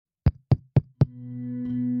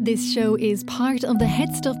This show is part of the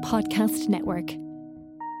Head Stuff Podcast Network.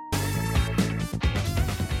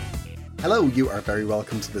 Hello, you are very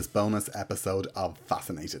welcome to this bonus episode of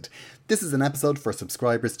Fascinated. This is an episode for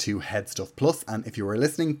subscribers to Head Stuff Plus, and if you are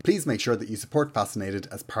listening, please make sure that you support Fascinated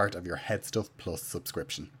as part of your Head Stuff Plus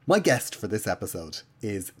subscription. My guest for this episode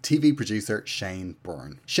is TV producer Shane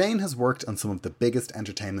Byrne. Shane has worked on some of the biggest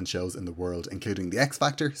entertainment shows in the world, including The X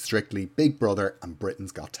Factor, Strictly, Big Brother and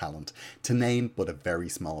Britain's Got Talent, to name but a very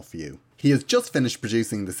small few. He has just finished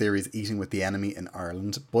producing the series Eating with the Enemy in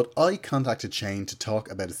Ireland, but I contacted Shane to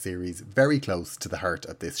talk about a series very close to the heart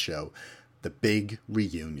of this show, The Big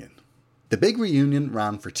Reunion. The Big Reunion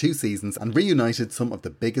ran for 2 seasons and reunited some of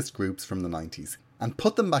the biggest groups from the 90s and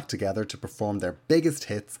put them back together to perform their biggest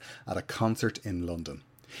hits at a concert in London.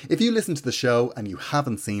 If you listen to the show and you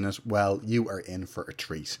haven't seen it, well, you are in for a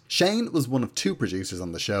treat. Shane was one of 2 producers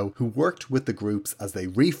on the show who worked with the groups as they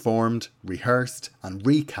reformed, rehearsed and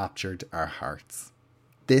recaptured our hearts.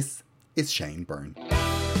 This is Shane Byrne.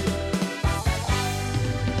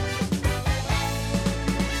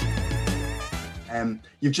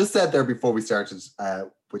 You've just said there before we started,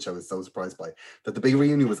 which I was so surprised by, that the Big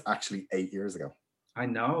Reunion was actually 8 years ago. I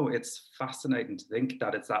know, it's fascinating to think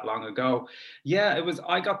that it's that long ago. Yeah,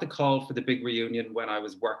 I got the call for the Big Reunion when I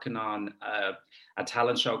was working on a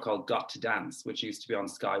talent show called Got to Dance, which used to be on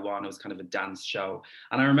Sky One. It was kind of a dance show.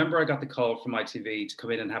 And I remember I got the call from ITV to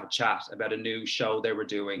come in and have a chat about a new show they were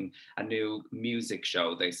doing, a new music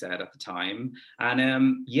show, they said at the time.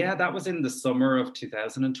 And that was in the summer of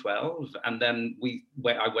 2012. And then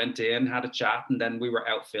I went in, had a chat, and then we were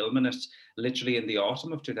out filming it literally in the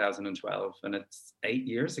autumn of 2012. And it's 8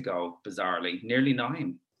 years ago, bizarrely, nearly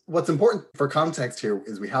 9. What's important for context here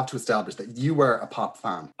is we have to establish that you were a pop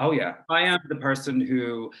fan. Oh yeah, I am the person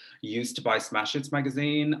who used to buy Smash Hits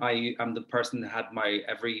magazine. I am the person that had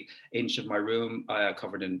every inch of my room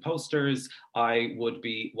covered in posters. I would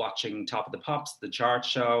be watching Top of the Pops, the chart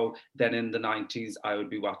show. Then in the 90s, I would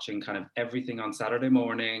be watching kind of everything on Saturday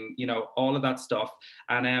morning, all of that stuff.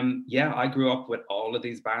 And I grew up with all of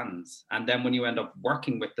these bands. And then when you end up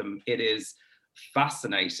working with them, it is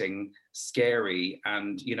fascinating, scary,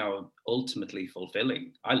 and ultimately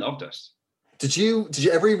fulfilling. I loved it. Did you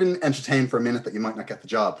ever even entertain for a minute that you might not get the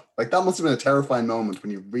job? Like, that must have been a terrifying moment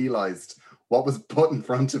when you realized what was put in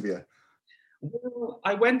front of you. Well,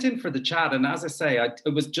 I went in for the chat, and as I say,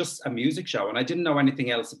 it was just a music show, and I didn't know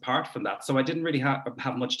anything else apart from that. So I didn't really have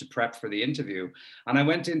much to prep for the interview. And I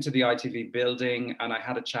went into the ITV building, and I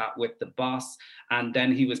had a chat with the boss, and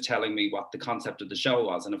then he was telling me what the concept of the show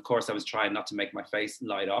was. And of course, I was trying not to make my face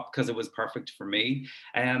light up because it was perfect for me.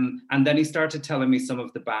 And then he started telling me some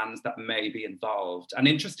of the bands that may be involved. And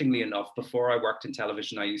interestingly enough, before I worked in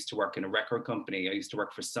television, I used to work in a record company. I used to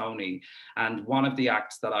work for Sony. And one of the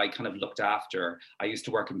acts that I kind of looked after, I used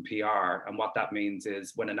to work in PR. And what that means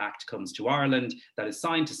is when an act comes to Ireland that is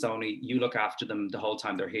signed to Sony, you look after them the whole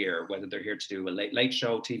time they're here, whether they're here to do a late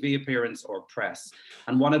show TV appearance or press.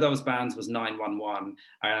 And one of those bands was 911. One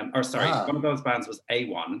of those bands was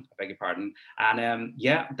A1, I beg your pardon. And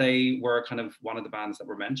they were kind of one of the bands that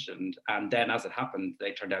were mentioned. And then as it happened,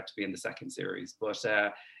 they turned out to be in the second series. But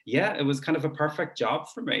it was kind of a perfect job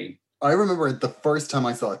for me. I remember the first time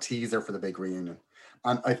I saw a teaser for the Big Reunion,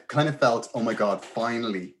 and I kind of felt, oh my God,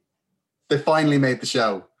 they finally made the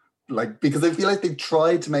show. Like, because I feel like they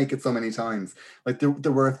tried to make it so many times. Like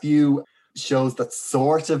there were a few shows that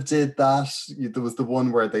sort of did that. There was the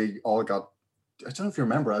one where they all got, I don't know if you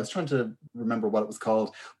remember, I was trying to remember what it was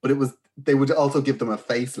called, but they would also give them a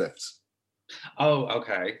facelift. Oh,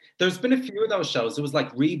 okay. There's been a few of those shows. It was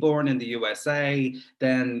like Reborn in the USA,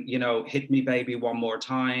 then, Hit Me Baby One More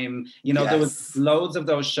Time. Yes. There was loads of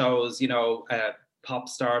those shows, pop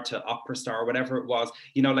star to opera star, whatever it was.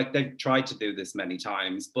 They've tried to do this many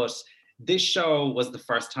times, but this show was the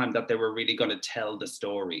first time that they were really going to tell the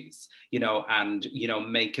stories, and,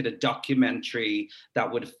 make it a documentary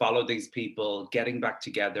that would follow these people getting back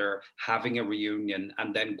together, having a reunion,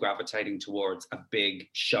 and then gravitating towards a big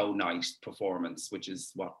show night performance, which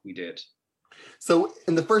is what we did. So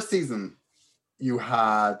in the first season, you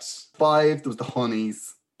had 5, there was the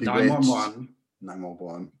Honeys, 911.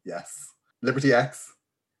 911, yes. Liberty X,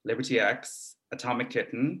 Atomic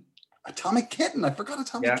Kitten, I forgot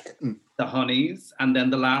Atomic Kitten. The Honeys, and then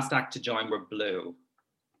the last act to join were Blue.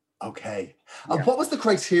 Okay. Yeah. What was the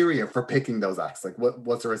criteria for picking those acts? Like,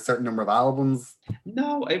 was there a certain number of albums?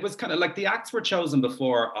 No, it was kind of like the acts were chosen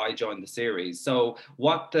before I joined the series. So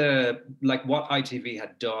what ITV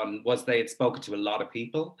had done was they had spoken to a lot of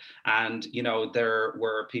people, and there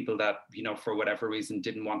were people that for whatever reason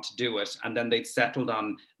didn't want to do it, and then they'd settled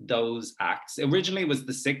on those acts. Originally it was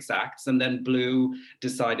the 6 acts, and then Blue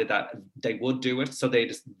decided that they would do it, so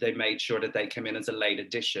they made sure that they came in as a late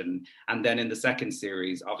addition. And then in the second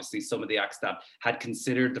series, obviously some of the acts that had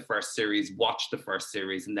considered the first series watched the first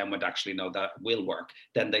series and then would actually know that will work,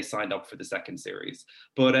 then they signed up for the second series.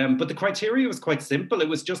 But the criteria was quite simple. It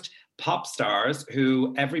was just pop stars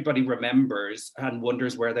who everybody remembers and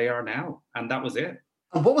wonders where they are now, and that was it.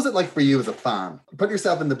 And what was it like for you as a fan? Put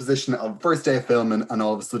yourself in the position of first day of filming and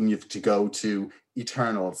all of a sudden you have to go to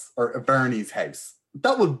Eternal's or Byrne's house.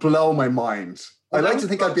 That would blow my mind. I'd like to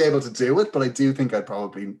think I'd be able to do it, but I do think I'd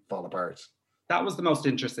probably fall apart. That was the most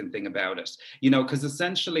interesting thing about it, because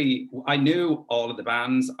essentially I knew all of the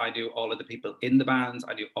bands, I knew all of the people in the bands,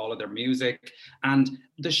 I knew all of their music, and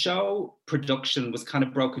the show production was kind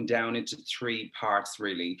of broken down into 3 parts,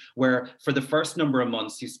 really, where for the first number of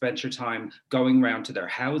months you spent your time going around to their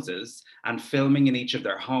houses and filming in each of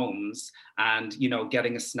their homes and,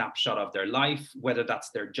 getting a snapshot of their life, whether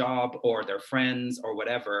that's their job or their friends or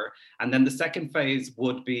whatever. And then the second phase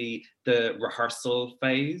would be the rehearsal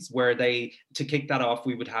phase, where to kick that off,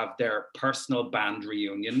 we would have their personal band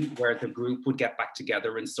reunion, where the group would get back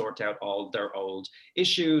together and sort out all their old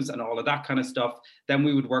issues and all of that kind of stuff. Then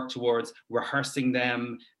we would work towards rehearsing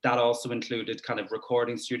them. That also included kind of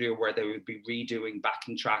recording studio where they would be redoing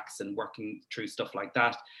backing tracks and working through stuff like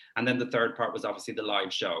that. And then the third part was obviously the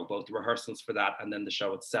live show, both the rehearsals for that and then the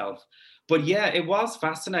show itself. But yeah, it was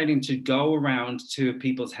fascinating to go around to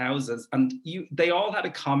people's houses, and they all had a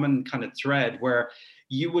common kind of thread where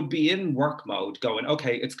you would be in work mode going,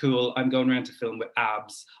 okay, it's cool, I'm going around to film with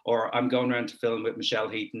Abs, or I'm going around to film with Michelle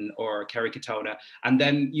Heaton or Kerry Katona. And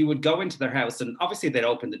then you would go into their house and obviously they'd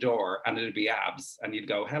open the door and it'd be Abs and you'd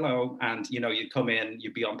go, hello. And, you'd come in,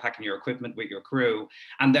 you'd be unpacking your equipment with your crew.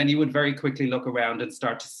 And then you would very quickly look around and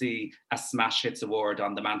start to see a Smash Hits award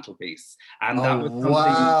on the mantelpiece. And that was something,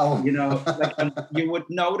 wow. and you would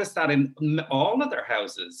notice that in all of their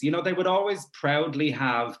houses. They would always proudly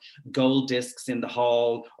have gold discs in the hall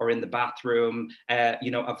or in the bathroom,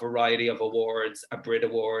 a variety of awards, a Brit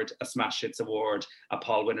Award, a Smash Hits Award, a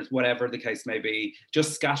Paul Winners, whatever the case may be,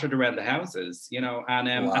 just scattered around the houses, Wow.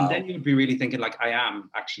 And then you would be really thinking like, I am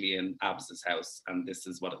actually in Abs's house and this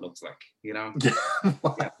is what it looks like, Yeah.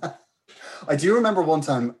 Yeah. I do remember one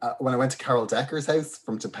time when I went to Carol Decker's house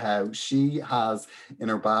from Tapau, she has in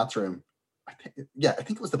her bathroom, I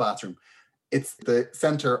think it was the bathroom, it's the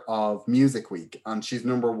center of Music Week, and she's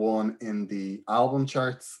number 1 in the album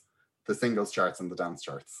charts, the singles charts, and the dance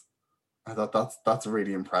charts. I thought that's a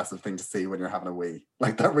really impressive thing to see when you're having a wee.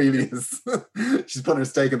 Like, that really is. She's putting her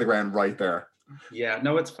stake in the ground right there. Yeah,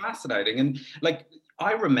 no, it's fascinating. And like,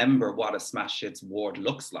 I remember what a Smash Hits award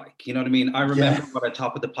looks like. You know what I mean? I remember what a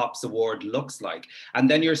Top of the Pops award looks like. And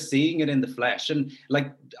then you're seeing it in the flesh. And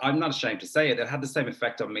like, I'm not ashamed to say it, it had the same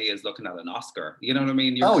effect on me as looking at an Oscar. You know what I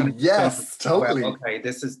mean? Yes, totally. Well, okay,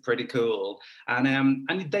 this is pretty cool. And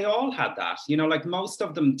they all had that. Like most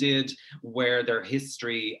of them did wear their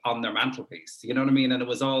history on their mantelpiece. You know what I mean? And it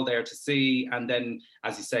was all there to see. And then,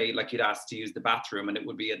 as you say, like, you'd ask to use the bathroom and it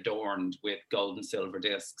would be adorned with gold and silver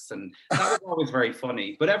discs. And that was always very fun.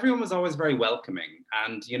 But everyone was always very welcoming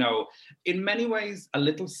and, in many ways a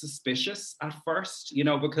little suspicious at first,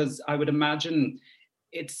 because I would imagine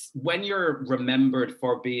it's when you're remembered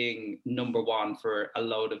for being number 1 for a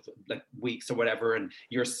load of like weeks or whatever, and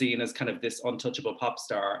you're seen as kind of this untouchable pop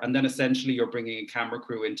star, and then essentially you're bringing a camera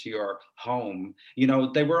crew into your home,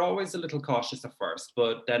 they were always a little cautious at first,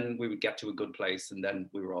 but then we would get to a good place and then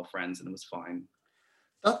we were all friends and it was fine.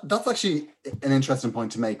 That's actually an interesting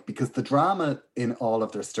point to make, because the drama in all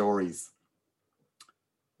of their stories,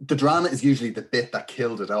 the drama is usually the bit that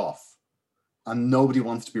killed it off, and nobody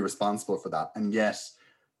wants to be responsible for that. And yet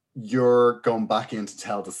you're going back in to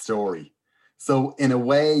tell the story. So in a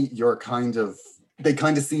way, they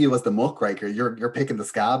kind of see you as the muckraker. You're picking the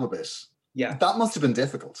scab a bit. Yeah. That must have been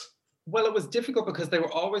difficult. Well, it was difficult because they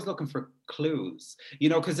were always looking for clues,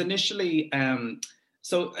 because initially,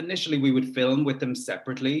 So initially we would film with them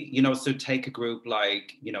separately, so take a group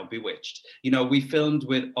like, Bewitched. We filmed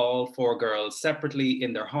with all 4 girls separately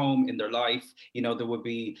in their home, in their life. There would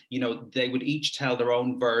be, they would each tell their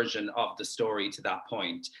own version of the story to that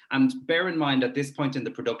point. And bear in mind, at this point in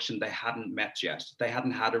the production, they hadn't met yet. They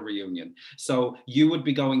hadn't had a reunion. So you would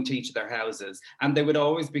be going to each of their houses and they would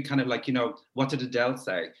always be kind of like, what did Adele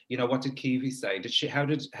say? What did Kiwi say? How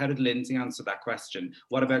did Lindsay answer that question?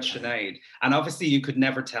 What about Sinead? And obviously you could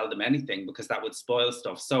never tell them anything because that would spoil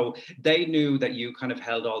stuff. So they knew that you kind of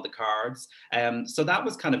held all the cards. So that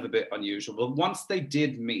was kind of a bit unusual. But once they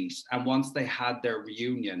did meet and once they had their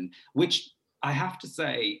reunion, which I have to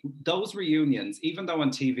say, those reunions, even though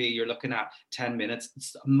on TV you're looking at 10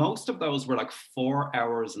 minutes, most of those were like 4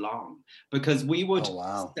 hours long because we would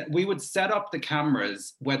set up the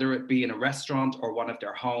cameras, whether it be in a restaurant or one of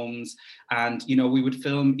their homes. And, we would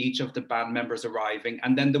film each of the band members arriving.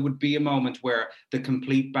 And then there would be a moment where the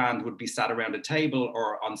complete band would be sat around a table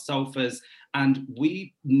or on sofas. And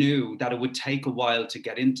we knew that it would take a while to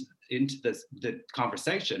get into the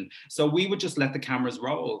conversation. So we would just let the cameras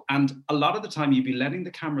roll. And a lot of the time you'd be letting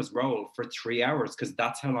the cameras roll for 3 hours because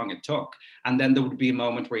that's how long it took. And then there would be a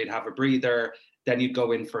moment where you'd have a breather, then you'd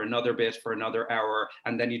go in for another bit for another hour,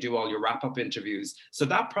 and then you do all your wrap-up interviews. So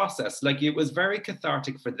that process, like it was very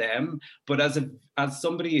cathartic for them, but as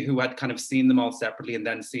somebody who had kind of seen them all separately and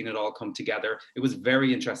then seen it all come together, it was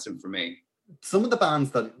very interesting for me. Some of the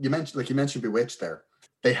bands that you mentioned, like you mentioned Bewitched there,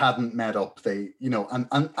 they hadn't met up. They, and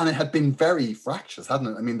it had been very fractious, hadn't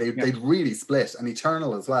it? I mean, they'd really split, and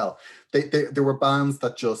Eternal as well. There were bands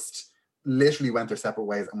that just literally went their separate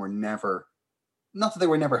ways and were never, not that they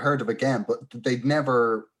were never heard of again, but they'd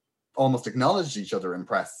never almost acknowledged each other in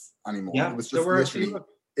press anymore. Yeah, it was just literally,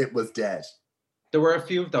 it was dead. There were a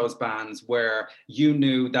few of those bands where you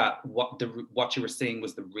knew that what you were seeing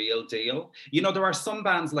was the real deal. There are some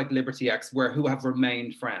bands like Liberty X who have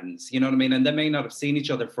remained friends, you know what I mean? And they may not have seen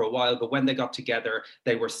each other for a while, but when they got together,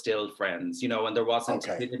 they were still friends, and there wasn't,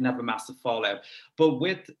 they didn't have a massive fallout. But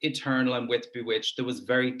with Eternal and with Bewitched, there was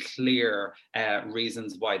very clear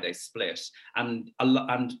reasons why they split. And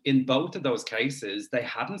in both of those cases, they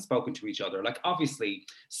hadn't spoken to each other. Like obviously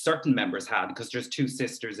certain members had, because there's 2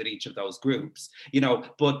 sisters at each of those groups.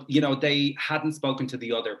 But they hadn't spoken to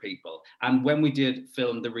the other people. And when we did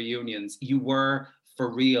film the reunions, you were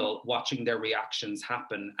for real watching their reactions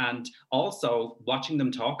happen and also watching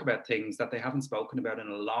them talk about things that they haven't spoken about in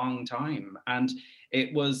a long time. And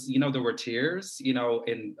it was, there were tears, in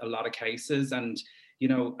a lot of cases. And,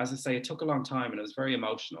 as I say, it took a long time and it was very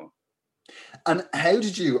emotional. And how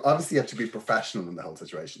did you, obviously you have to be professional in the whole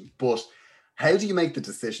situation, but how do you make the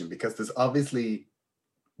decision? Because there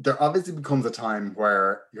obviously becomes a time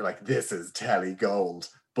where you're like, this is telly gold,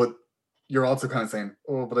 but you're also kind of saying,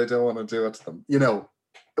 oh, but I don't want to do it to them.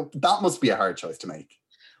 That must be a hard choice to make.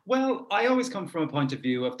 Well, I always come from a point of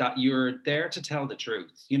view of that you're there to tell the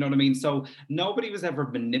truth. You know what I mean? So nobody was ever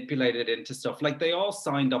manipulated into stuff. Like they all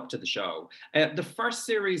signed up to the show. The first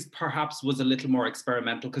series perhaps was a little more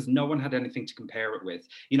experimental because no one had anything to compare it with.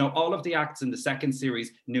 All of the acts in the second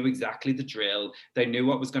series knew exactly the drill. They knew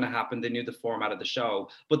what was going to happen. They knew the format of the show.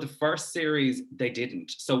 But the first series, they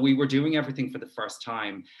didn't. So we were doing everything for the first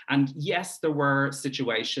time. And yes, there were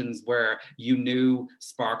situations where you knew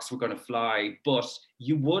sparks were going to fly, but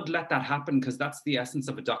you would let that happen because that's the essence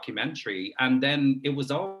of a documentary. And then it was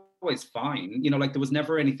always fine. Like there was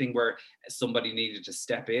never anything where somebody needed to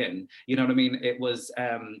step in. You know what I mean? It was,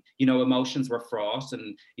 emotions were fraught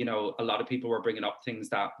and, a lot of people were bringing up things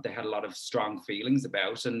that they had a lot of strong feelings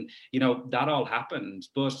about. And, that all happened.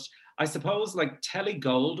 But I suppose like telly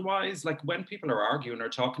gold wise, like when people are arguing or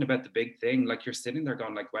talking about the big thing, like you're sitting there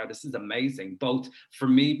going like, wow, this is amazing, both for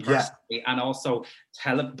me personally and also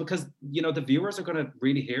because, the viewers are going to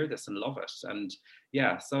really hear this and love it. And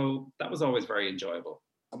yeah, so that was always very enjoyable.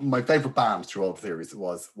 My favorite band through all the series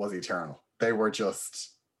was Eternal. They were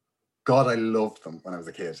just, God, I loved them when I was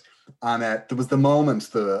a kid. And there was the moment,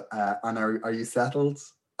 and are you settled?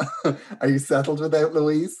 Are you settled without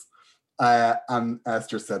Louise? And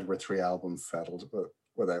Esther said we're 3 albums settled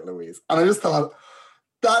without Louise. And I just thought,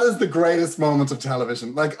 that is the greatest moment of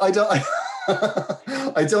television. Like, I don't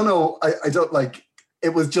know. I don't like,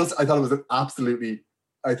 it was just, I thought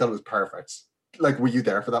it was perfect. Like, were you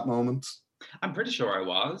there for that moment? I'm pretty sure I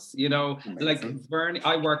was, you know, like Amazing. Byrne,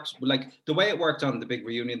 I worked, like the way it worked on the big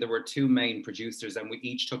reunion, there were two main producers and we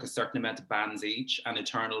each took a certain amount of bands each, and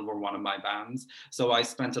Eternal were one of my bands. So I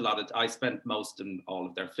spent most and all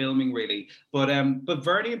of their filming really. But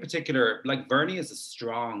Vernie in particular, like Vernie is a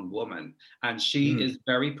strong woman and she Mm. is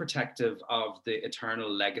very protective of the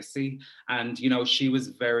Eternal legacy. And, you know, she was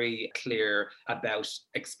very clear about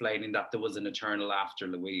explaining that there was an Eternal after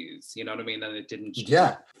Louise, you know what I mean? And it didn't.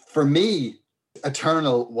 Yeah. For me,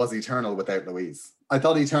 Eternal was Eternal without Louise. I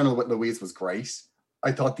thought Eternal with Louise was great.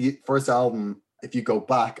 I thought the first album, if you go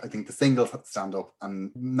back, I think the singles stand up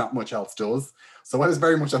and not much else does. So I was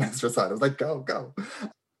very much on Esther's side. I was like, go, go.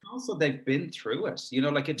 Also, they've been through it, you know,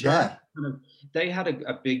 like Eternal. Yeah. Kind of, they had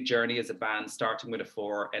a big journey as a band, starting with a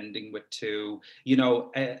 4, ending with 2. You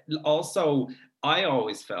know, also, I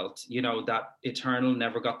always felt, you know, that Eternal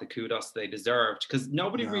never got the kudos they deserved because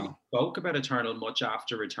nobody really No. spoke about Eternal much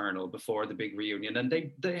after Eternal before the big reunion, and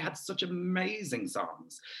they had such amazing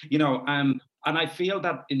songs, you know. And I feel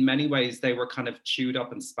that in many ways they were kind of chewed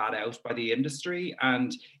up and spat out by the industry.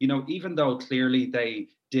 And, you know, even though clearly they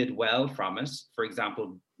did well from it, for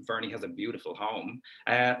example, Vernie has a beautiful home.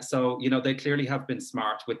 So, you know, they clearly have been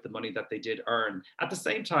smart with the money that they did earn. At the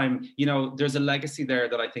same time, you know, there's a legacy there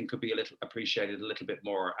that I think could be a little appreciated a little bit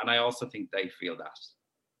more. And I also think they feel that.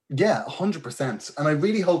 Yeah, 100%. And I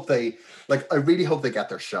really hope I really hope they get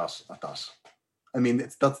their shot at that. I mean,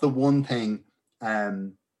 that's the one thing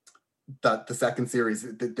that the second series,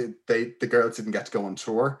 the girls didn't get to go on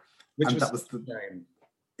tour. Which And was that was shame.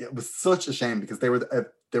 it was such a shame because they were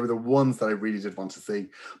the ones that I really did want to see.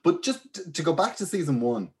 But just to go back to season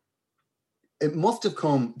 1, it must have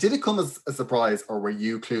come. Did it come as a surprise, or were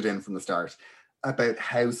you clued in from the start about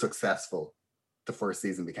how successful the first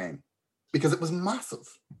season became? Because it was massive.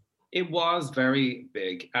 It was very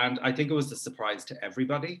big, and I think it was a surprise to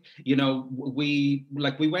everybody. You know, we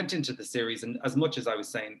went into the series, and as much as I was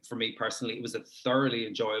saying, for me personally, it was a thoroughly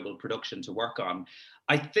enjoyable production to work on.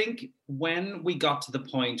 I think when we got to the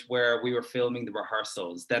point where we were filming the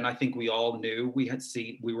rehearsals, then I think we all knew we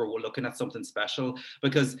were looking at something special,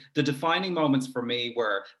 because the defining moments for me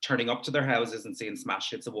were turning up to their houses and seeing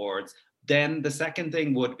Smash Hits Awards. Then the second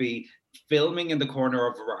thing would be filming in the corner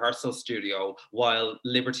of a rehearsal studio while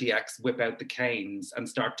Liberty X whip out the canes and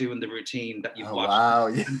start doing the routine that you've Oh watched. wow!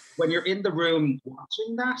 Yeah. When you're in the room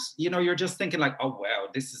watching that, you know, you're just thinking like, oh wow,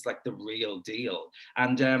 this is like the real deal.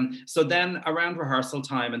 And so then around rehearsal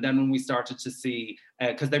time, and then when we started to see,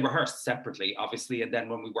 because they rehearsed separately, obviously, and then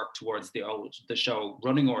when we worked towards the show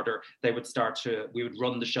running order, we would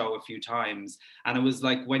run the show a few times, and it was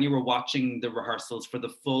like when you were watching the rehearsals for the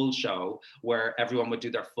full show, where everyone would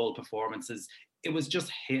do their full performances, it was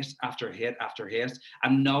just hit after hit after hit.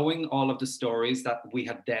 And knowing all of the stories that we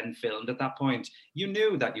had then filmed at that point, you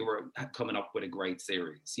knew that you were coming up with a great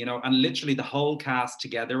series, you know. And literally the whole cast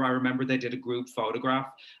together, I remember they did a group photograph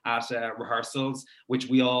at rehearsals, which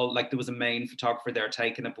we all, like, there was a main photographer there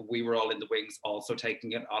taking it, but we were all in the wings also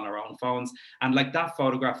taking it on our own phones. And like that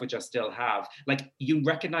photograph, which I still have, like you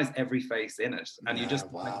recognize every face in it, and you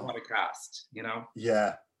just Wow. like, what a cast, you know?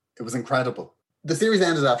 Yeah, it was incredible. The series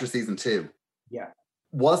ended after season 2. Yeah.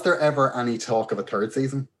 Was there ever any talk of a third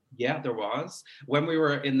season? Yeah, there was. When we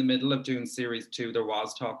were in the middle of doing series 2, there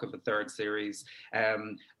was talk of a third series.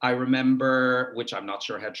 I remember, which I'm not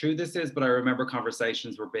sure how true this is, but I remember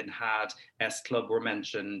conversations were being had, S Club were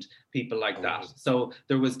mentioned, people like that. So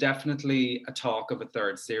there was definitely a talk of a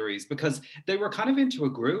third series because they were kind of into a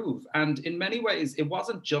groove. And in many ways, it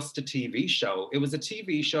wasn't just a TV show. It was a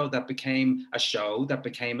TV show that became a show, that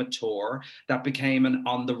became a tour, that became an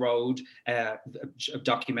on-the-road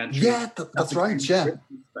documentary. Yeah, that's right, yeah.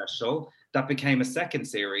 Special that became a second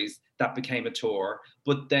series, that became a tour.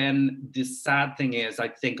 But then the sad thing is, I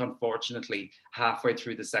think unfortunately halfway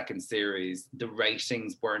through the second series, the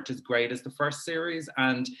ratings weren't as great as the first series,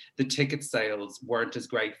 and the ticket sales weren't as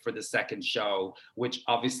great for the second show, which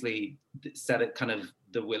obviously set it kind of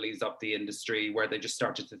the willies up the industry, where they just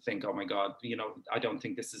started to think, oh my God, you know, I don't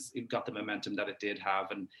think it got the momentum that it did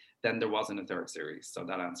have. And then there wasn't a third series. So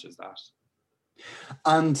that answers that.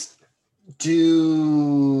 And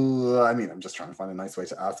I'm just trying to find a nice way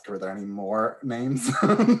to ask, were there any more names?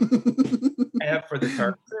 For the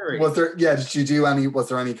third series. Was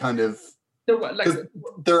there any kind of,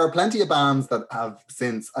 there are plenty of bands that have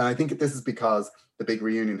since, and I think this is because the big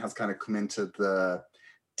reunion has kind of come into the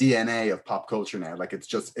DNA of pop culture now. Like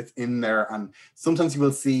it's in there, and sometimes you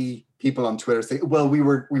will see people on Twitter say, well, we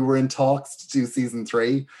were in talks to do season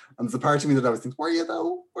 3, and there's a part of me that I was thinking, were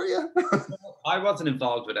you? I wasn't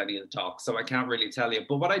involved with any of the talks, so I can't really tell you.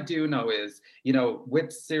 But what I do know is, you know,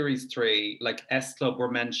 with series 3, like S Club were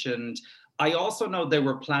mentioned. I also know they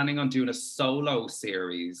were planning on doing a solo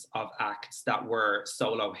series of acts that were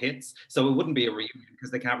solo hits. So it wouldn't be a reunion because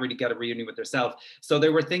they can't really get a reunion with themselves. So they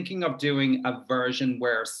were thinking of doing a version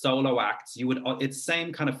where solo acts, it's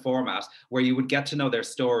same kind of format where you would get to know their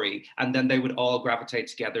story and then they would all gravitate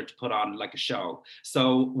together to put on like a show.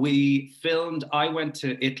 So I went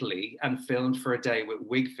to Italy and filmed for a day with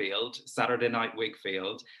Wigfield, Saturday Night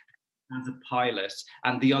Wigfield, as a pilot,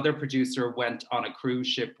 and the other producer went on a cruise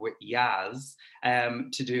ship with Yaz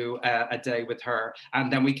to do a day with her,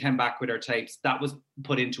 and then we came back with our tapes. That was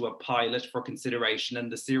put into a pilot for consideration,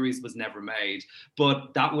 and the series was never made,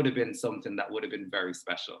 but that would have been something that would have been very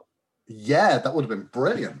special. Yeah, that would have been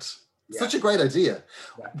brilliant. Yeah. Such a great idea.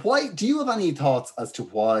 Yeah. Why do you have any thoughts as to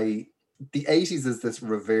why the 80s is this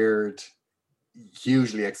revered,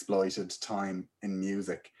 hugely exploited time in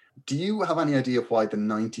music? Do you have any idea why the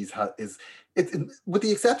 90s with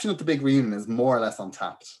the exception of the big reunion, is more or less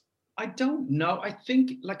untapped? I don't know. I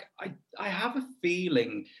think I have a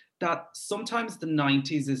feeling that sometimes the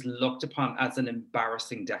 90s is looked upon as an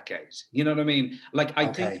embarrassing decade. You know what I mean?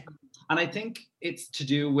 I think it's to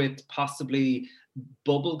do with possibly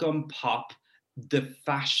bubblegum pop, the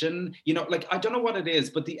fashion, I don't know what it is,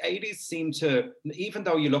 but the 80s seem to, even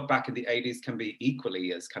though you look back at the 80s can be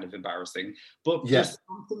equally as kind of embarrassing, but there's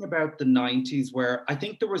something about the 90s where I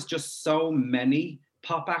think there was just so many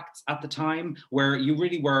pop acts at the time where you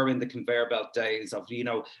really were in the conveyor belt days of,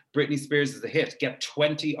 Britney Spears is a hit, get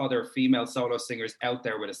 20 other female solo singers out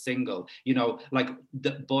there with a single, like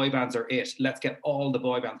the boy bands are it, let's get all the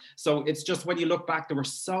boy bands. So it's just, when you look back, there were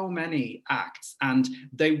so many acts and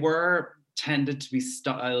they were tended to be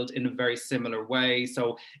styled in a very similar way.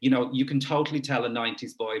 So, you can totally tell a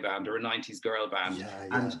 90s boy band or a 90s girl band. Yeah.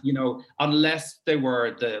 And, unless they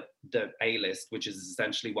were the A-list, which is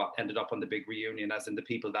essentially what ended up on the big reunion, as in the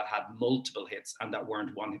people that had multiple hits and that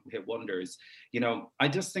weren't one-hit wonders. I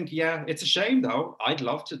just think, it's a shame though. I'd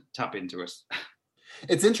love to tap into it.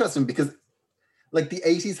 It's interesting because like the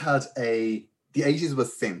 80s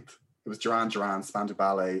was synth. It was Duran Duran, Spandau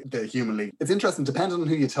Ballet, the Human League. It's interesting, depending on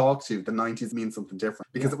who you talk to, the 90s means something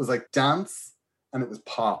different because it was like dance and it was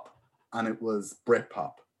pop and it was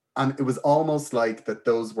Britpop. And it was almost like that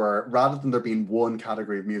those were, rather than there being one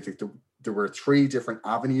category of music, there were three different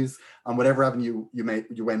avenues, and whatever avenue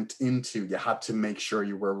you went into, you had to make sure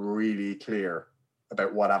you were really clear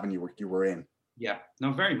about what avenue you were in. Yeah,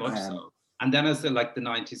 no, very much so. And then as the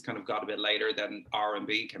 90s kind of got a bit later, then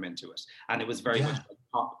R&B came into it. And it was very much like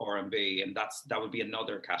pop R&B. And that would be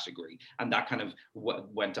another category. And that kind of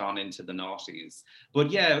went on into the noughties. But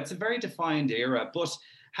yeah, it's a very defined era. But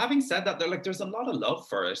having said that, there's a lot of love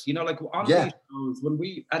for it. On these shows,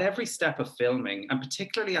 when at every step of filming, and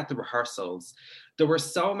particularly at the rehearsals, there were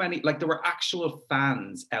so many, there were actual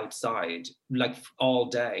fans outside, all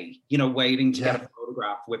day, waiting to get a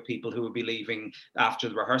photograph with people who would be leaving after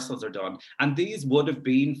the rehearsals are done. And these would have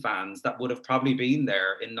been fans that would have probably been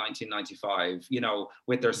there in 1995,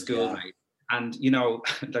 with their schoolmates. And,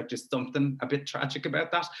 just something a bit tragic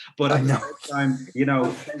about that. But at the same time,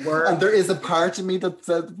 they were... And there is a part of me that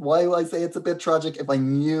says, why I say it's a bit tragic, if I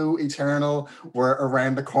knew Eternal were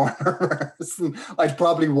around the corner, I'd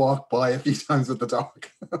probably walk by a few times with the dog.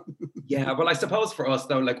 Yeah, well, I suppose for us,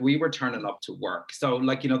 though, we were turning up to work. So,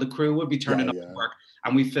 the crew would be turning up to work.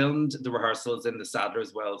 And we filmed the rehearsals in the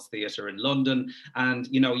Sadler's Wells Theatre in London. And,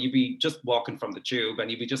 you'd be just walking from the tube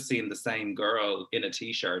and you'd be just seeing the same girl in a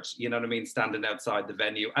T-shirt, you know what I mean, standing outside the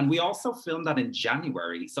venue. And we also filmed that in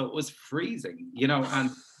January. So it was freezing, and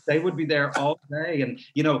they would be there all day. And,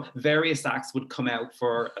 various acts would come out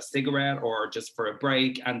for a cigarette or just for a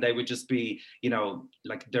break. And they would just be,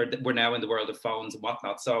 we're now in the world of phones and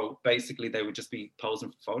whatnot. So basically they would just be posing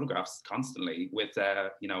for photographs constantly with,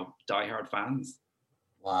 diehard fans.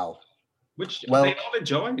 Wow. Which they all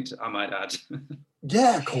enjoyed, I might add.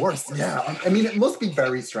 Yeah, of course. Yeah. I mean, it must be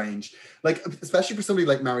very strange. Especially for somebody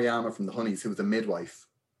like Mariama from the Honeys, who was a midwife,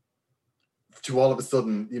 to all of a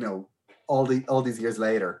sudden, all these years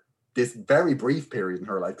later, this very brief period in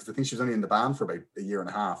her life, because I think she was only in the band for about a year and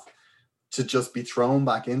a half, to just be thrown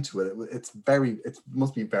back into it. It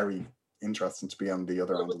must be very interesting to be on the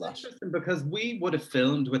other end of that. Interesting because we would have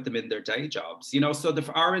filmed with them in their day jobs, so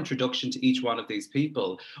our introduction to each one of these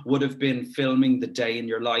people would have been filming the day in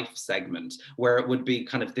your life segment, where it would be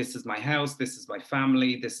kind of, this is my house, this is my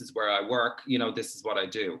family, this is where I work, this is what I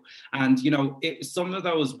do. And some of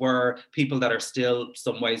those were people that are still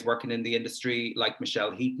some ways working in the industry, like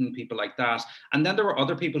Michelle Heaton, people like that. And then there were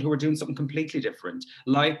other people who were doing something completely different,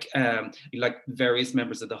 like various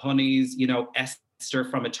members of the Honeys, Esther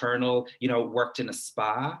from Eternal, you know, worked in a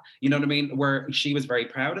spa, you know what I mean? Where she was very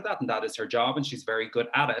proud of that and that is her job and she's very good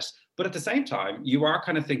at it. But at the same time, you are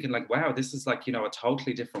kind of thinking like, wow, this is like, you know, a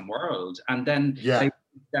totally different world. And then they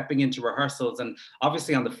stepping into rehearsals, and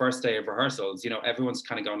obviously on the first day of rehearsals, you know, everyone's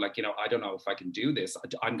kind of going like, you know, I don't know if I can do this.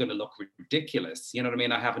 I'm going to look ridiculous. You know what I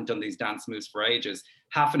mean? I haven't done these dance moves for ages.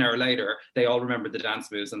 Half an hour later, they all remember the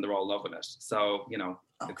dance moves and they're all loving it. So, you know.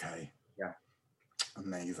 Okay. Yeah.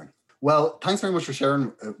 Amazing. Well, thanks very much for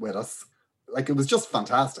sharing with us. Like, it was just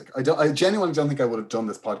fantastic. I genuinely don't think I would have done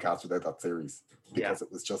this podcast without that series, because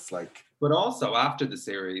it was just like... But also after the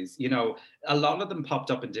series, you know, a lot of them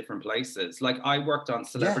popped up in different places. Like, I worked on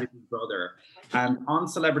Celebrity Big Brother, and on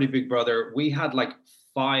Celebrity Big Brother, we had like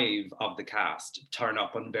 5 of the cast turn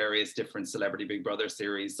up on various different Celebrity Big Brother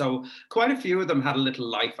series. So quite a few of them had a little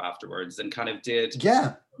life afterwards and kind of did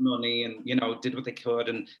money and, you know, did what they could.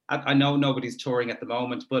 And I know nobody's touring at the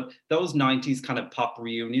moment, but those 90s kind of pop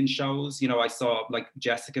reunion shows, you know, I saw like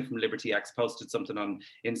Jessica from Liberty X posted something on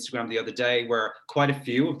Instagram the other day where quite a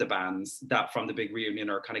few of the bands that from the big reunion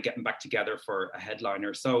are kind of getting back together for a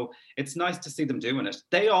headliner. So it's nice to see them doing it.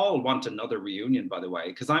 They all want another reunion, by the way,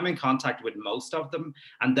 because I'm in contact with most of them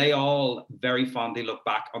and they all very fondly look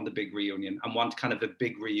back on the big reunion and want kind of a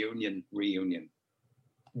big reunion.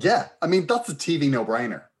 Yeah, I mean, that's a TV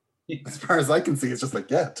no-brainer. As far as I can see, it's just like,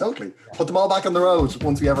 yeah, totally. Put them all back on the road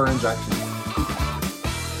once we have our injections.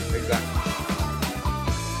 Exactly.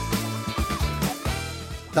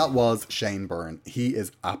 That was Shane Byrne. He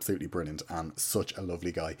is absolutely brilliant and such a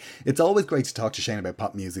lovely guy. It's always great to talk to Shane about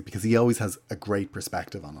pop music because he always has a great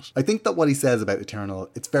perspective on it. I think that what he says about Eternal,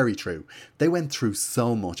 it's very true. They went through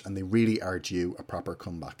so much and they really are due a proper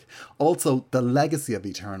comeback. Also, the legacy of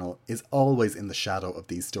Eternal is always in the shadow of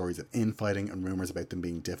these stories of infighting and rumours about them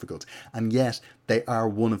being difficult, and yet they are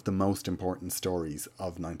one of the most important stories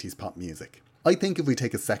of 90s pop music. I think if we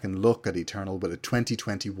take a second look at Eternal with a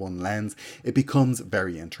 2021 lens, it becomes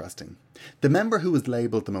very interesting. The member who was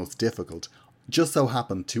labelled the most difficult just so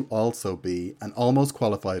happened to also be an almost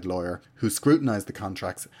qualified lawyer who scrutinised the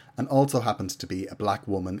contracts and also happened to be a black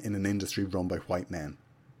woman in an industry run by white men.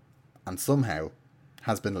 And somehow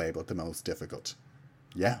has been labelled the most difficult.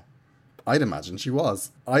 Yeah, I'd imagine she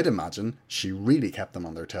was. I'd imagine she really kept them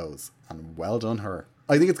on their toes, and well done her.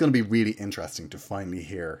 I think it's going to be really interesting to finally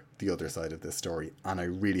hear the other side of this story, and I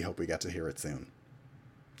really hope we get to hear it soon.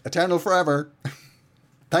 Eternal forever!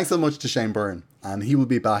 Thanks so much to Shane Byrne, and he will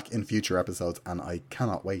be back in future episodes, and I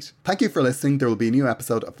cannot wait. Thank you for listening. There will be a new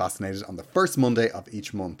episode of Fascinated on the first Monday of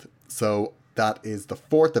each month. So that is the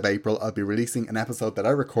 4th of April. I'll be releasing an episode that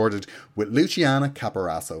I recorded with Luciana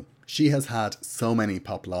Caparasso. She has had so many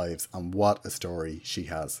pop lives, and what a story she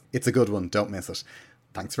has. It's a good one, don't miss it.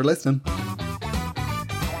 Thanks for listening.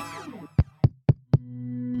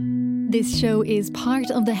 This show is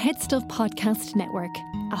part of the Head Stuff Podcast Network,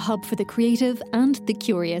 a hub for the creative and the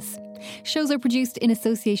curious. Shows are produced in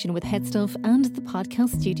association with Head Stuff and the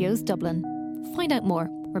Podcast Studios Dublin. Find out more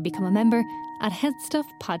or become a member at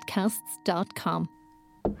headstuffpodcasts.com.